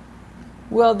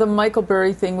 Well, the Michael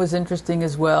Burry thing was interesting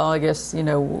as well. I guess,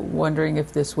 wondering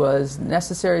if this was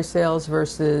necessary sales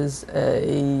versus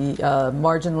a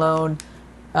margin loan.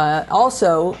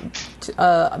 Also,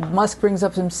 Musk brings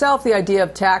up himself the idea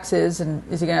of taxes, and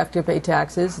is he going to have to pay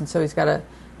taxes? And so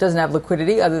doesn't have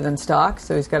liquidity other than stock,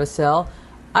 so he's got to sell.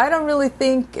 I don't really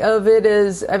think of it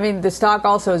as, the stock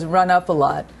also has run up a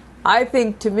lot. I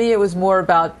think, to me, it was more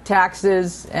about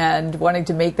taxes and wanting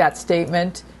to make that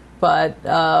statement. But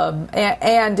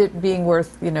and it being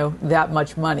worth that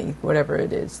much money, whatever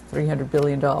it is, $300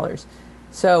 billion.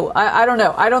 So I don't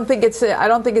know. I don't think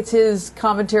it's his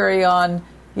commentary on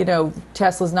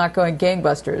Tesla's not going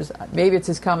gangbusters. Maybe it's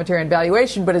his commentary on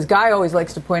valuation. But as Guy always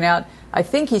likes to point out, I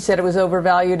think he said it was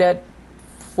overvalued at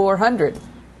 400,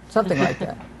 something like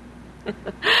that.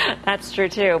 That's true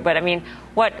too. But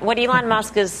what Elon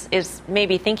Musk is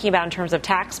maybe thinking about in terms of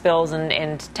tax bills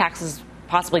and taxes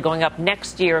possibly going up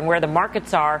next year and where the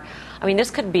markets are.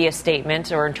 This could be a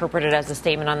statement or interpreted as a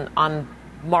statement on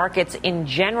markets in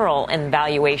general and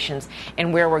valuations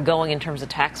and where we're going in terms of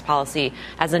tax policy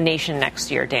as a nation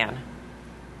next year, Dan.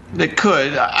 It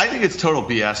could. I think it's total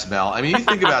BS, Mel. You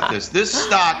think about this. This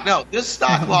stock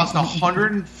lost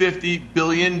 $150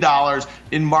 billion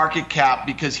in market cap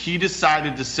because he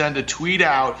decided to send a tweet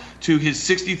out to his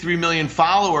 63 million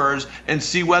followers and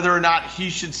see whether or not he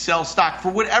should sell stock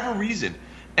for whatever reason.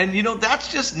 And,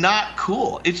 that's just not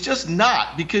cool. It's just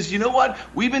not, because you know what?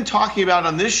 We've been talking about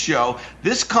on this show,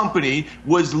 this company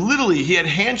was he had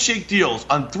handshake deals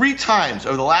on 3 times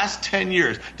over the last 10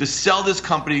 years to sell this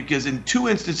company because in 2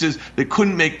 instances they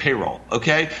couldn't make payroll,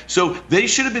 okay? So they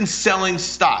should have been selling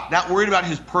stock, not worried about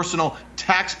his personal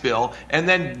tax bill, and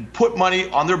then put money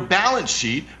on their balance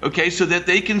sheet, okay, so that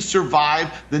they can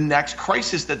survive the next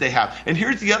crisis that they have. And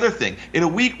here's the other thing. In a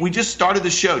week, we just started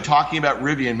the show talking about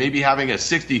Rivian maybe having a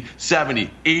 60, 70,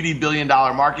 $80 billion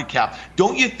market cap.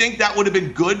 Don't you think that would have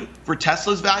been good for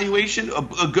Tesla's valuation,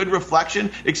 a good reflection,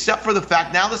 except for the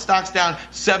fact now the stock's down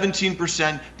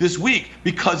 17% this week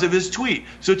because of his tweet.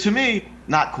 So to me,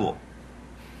 not cool.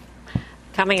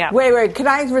 Coming up. Wait, can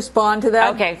I respond to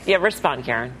that? Okay, yeah, respond,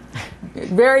 Karen.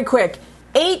 Very quick.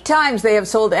 8 times they have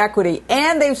sold equity,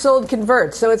 and they've sold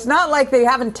converts. So it's not like they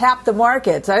haven't tapped the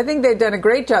markets. I think they've done a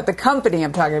great job. The company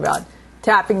I'm talking about,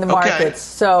 tapping the markets.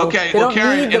 So they don't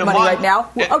need the money right now.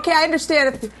 Okay, I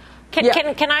understand.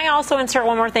 Can I also insert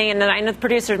one more thing? And then I know the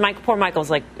producer, poor Michael's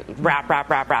like, rap.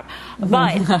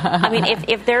 But,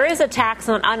 if there is a tax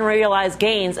on unrealized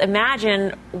gains,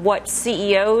 imagine what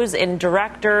CEOs and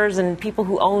directors and people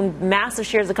who own massive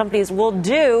shares of companies will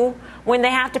do when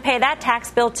they have to pay that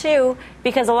tax bill too,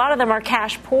 because a lot of them are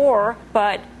cash poor,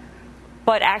 but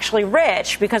actually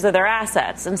rich because of their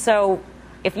assets. And so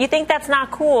if you think that's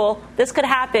not cool, this could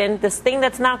happen. This thing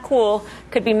that's not cool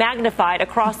could be magnified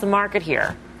across the market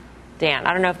here. Dan,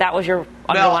 I don't know if that was your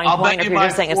underlying point or if you're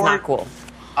just saying it's not cool.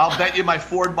 I'll bet you my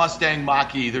Ford Mustang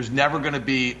Mach-E, there's never going to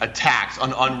be a tax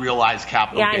on unrealized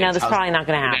capital gains. Yeah, I know. That's probably not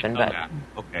going to happen, but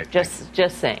okay,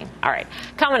 just saying. All right.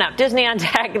 Coming up, Disney on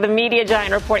deck, the media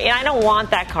giant reporting. And I don't want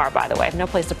that car, by the way. I have no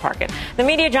place to park it. The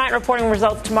media giant reporting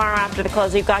results tomorrow after the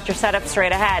close. You've got your setup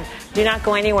straight ahead. Do not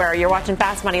go anywhere. You're watching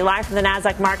Fast Money live from the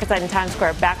NASDAQ market site in Times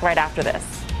Square. Back right after this.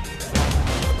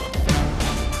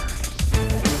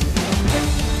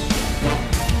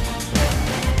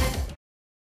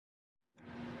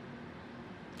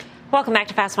 Welcome back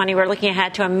to Fast Money. We're looking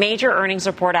ahead to a major earnings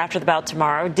report after the bell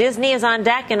tomorrow. Disney is on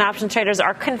deck, and options traders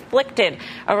are conflicted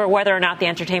over whether or not the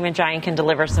entertainment giant can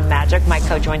deliver some magic. Mike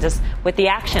Coe joins us with the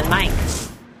action. Mike.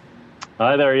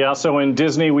 Hi there. Yeah, so in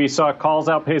Disney, we saw calls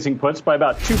outpacing puts by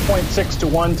about 2.6 to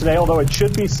 1 today, although it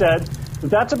should be said that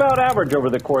that's about average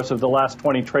over the course of the last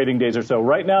 20 trading days or so.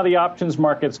 Right now, the options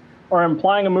markets are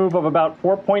implying a move of about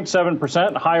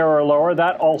 4.7%, higher or lower.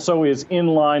 That also is in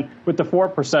line with the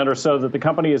 4% or so that the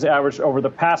company has averaged over the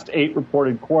past 8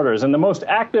 reported quarters. And the most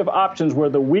active options were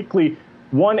the weekly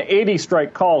 180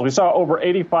 strike calls. We saw over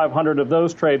 8,500 of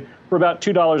those trade for about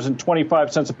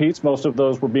 $2.25 a piece. Most of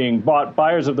those were being bought.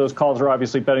 Buyers of those calls are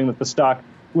obviously betting that the stock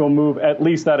will move, at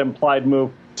least that implied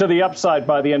move, to the upside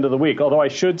by the end of the week. Although I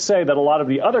should say that a lot of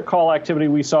the other call activity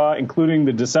we saw, including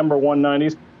the December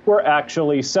 190s, were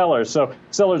actually sellers. So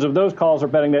sellers of those calls are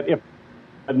betting that if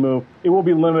it move, it will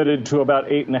be limited to about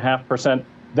 8.5%.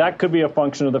 That could be a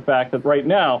function of the fact that right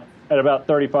now, at about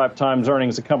 35 times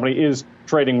earnings, the company is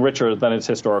trading richer than its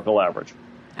historical average.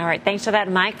 All right. Thanks for that,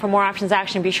 Mike. For more options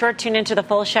action, be sure to tune into the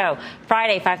full show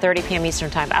Friday, 5:30 p.m. Eastern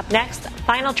Time. Up next,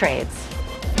 final trades.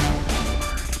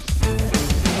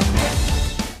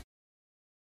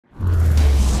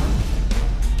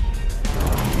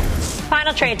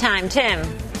 Final trade time, Tim.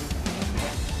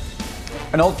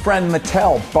 An old friend,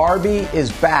 Mattel. Barbie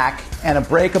is back and a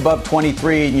break above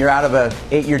 23, and you're out of a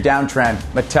 8-year downtrend.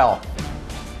 Mattel.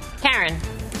 Karen.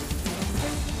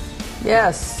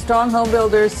 Yes, strong home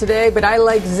builders today, but I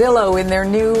like Zillow in their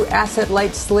new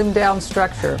asset-light slimmed-down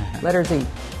structure. Letter Z.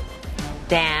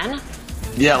 Dan.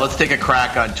 Yeah, let's take a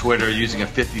crack on Twitter using a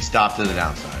 50 stop to the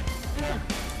downside.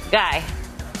 Guy.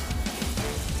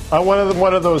 I wanted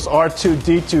one of those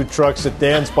R2-D2 trucks that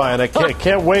Dan's buying. I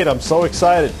can't wait. I'm so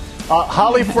excited.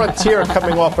 Holly Frontier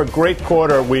coming off a great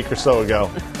quarter a week or so ago.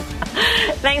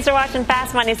 Thanks for watching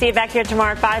Fast Money. See you back here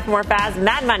tomorrow at 5 for more Fast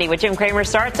Mad Money with Jim Cramer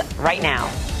starts right now.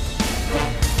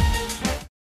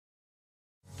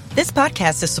 This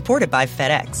podcast is supported by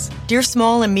FedEx. Dear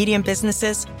small and medium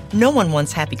businesses, no one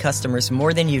wants happy customers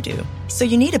more than you do. So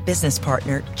you need a business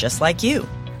partner just like you.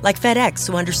 Like FedEx,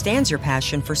 who understands your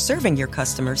passion for serving your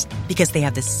customers because they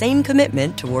have the same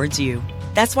commitment towards you.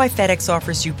 That's why FedEx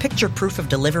offers you picture proof of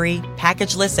delivery,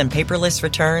 packageless and paperless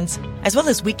returns, as well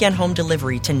as weekend home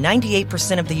delivery to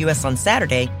 98% of the U.S. on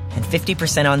Saturday and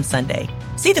 50% on Sunday.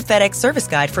 See the FedEx service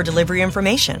guide for delivery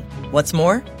information. What's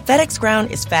more, FedEx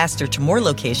Ground is faster to more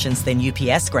locations than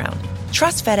UPS Ground.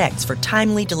 Trust FedEx for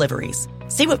timely deliveries.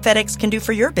 See what FedEx can do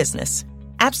for your business.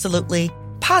 Absolutely,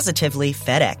 positively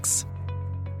FedEx.